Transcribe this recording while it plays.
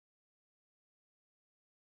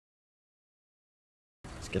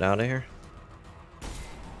get out of here.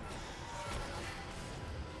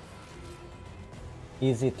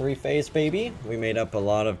 Easy 3-phase, baby. We made up a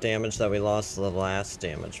lot of damage that we lost the last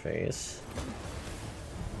damage phase.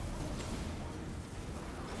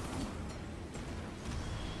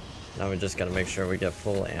 Now we just gotta make sure we get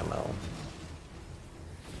full ammo.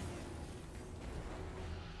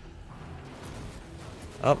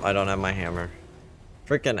 Oh, I don't have my hammer.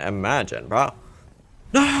 Freaking imagine, bro.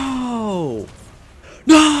 No!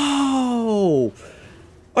 No!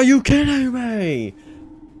 Are you kidding me?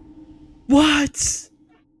 What?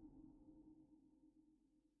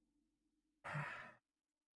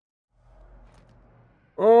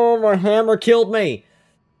 Oh, my hammer killed me.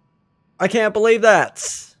 I can't believe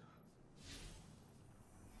that.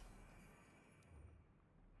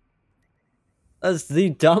 That's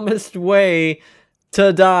the dumbest way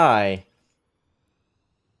to die.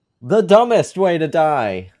 The dumbest way to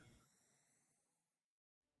die.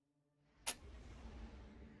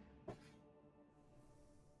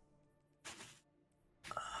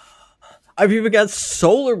 I've even got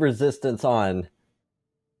solar resistance on.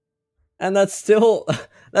 And that's still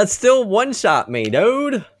one-shot me,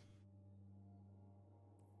 dude.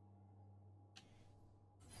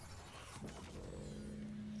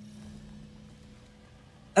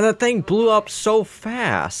 And that thing blew up so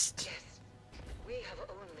fast. Yes, we have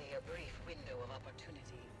only a brief window of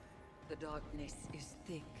opportunity. The darkness is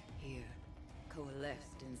thick here,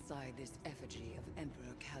 coalesced inside this effigy of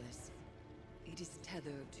Emperor Callus. It is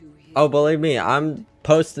tethered to his... Oh, believe me, I'm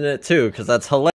posting it too, because that's hilarious.